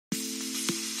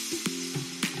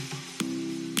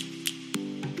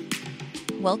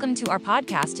Welcome to our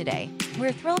podcast today.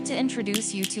 We're thrilled to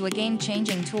introduce you to a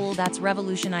game-changing tool that's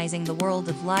revolutionizing the world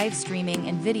of live streaming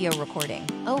and video recording,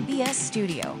 OBS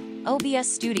Studio. OBS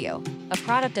Studio, a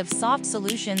product of Soft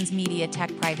Solutions Media Tech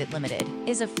Private Limited,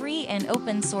 is a free and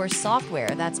open-source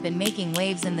software that's been making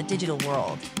waves in the digital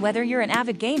world. Whether you're an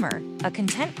avid gamer, a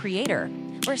content creator,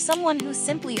 or someone who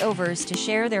simply overs to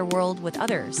share their world with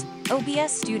others,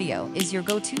 OBS Studio is your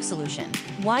go-to solution.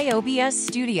 Why OBS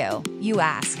Studio, you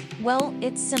ask? Well,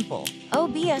 it's simple.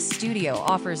 OBS Studio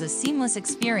offers a seamless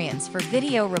experience for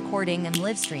video recording and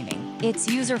live streaming. It's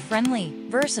user-friendly,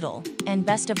 versatile, and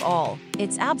best of all,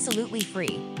 it's absolutely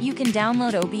free. You can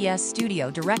download OBS Studio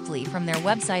directly from their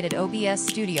website at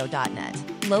obsstudio.net.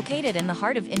 Located in the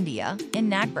heart of India, in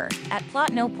Nagpur, at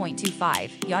plot No.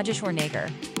 0.25, Yajeshwar Nagar,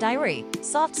 Diary,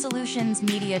 Soft Solutions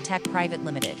Media Tech Private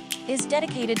Limited is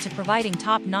dedicated to providing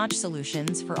top-notch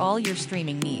solutions for all your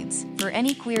streaming needs. For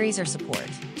any queries or support,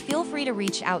 feel free to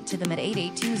reach out to them at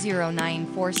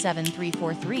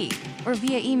 88209473343 or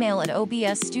via email at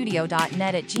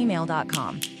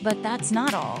obsstudio.net@gmail.com. But that's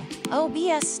not all.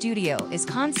 OBS Studio is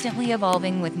constantly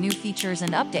evolving with new features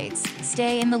and updates.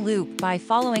 Stay in the loop by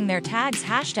following their tags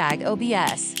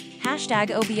 #OBS,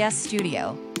 #OBS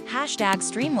Studio,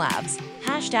 #Streamlabs,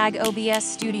 #OBS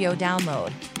Studio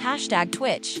Download,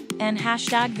 #Twitch, and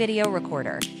 #Video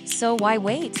Recorder. So why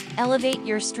wait? Elevate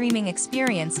your streaming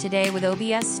experience today with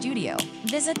OBS Studio.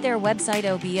 Visit their website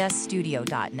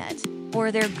obsstudio.net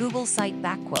or their Google site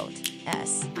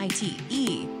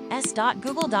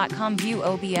 /site.google.com. View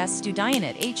OBS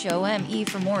Studio.net HOME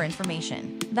for more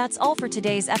information. That's all for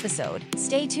today's episode.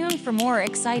 Stay tuned for more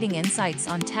exciting insights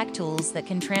on tech tools that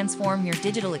can transform your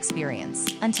digital experience.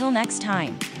 Until next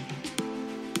time.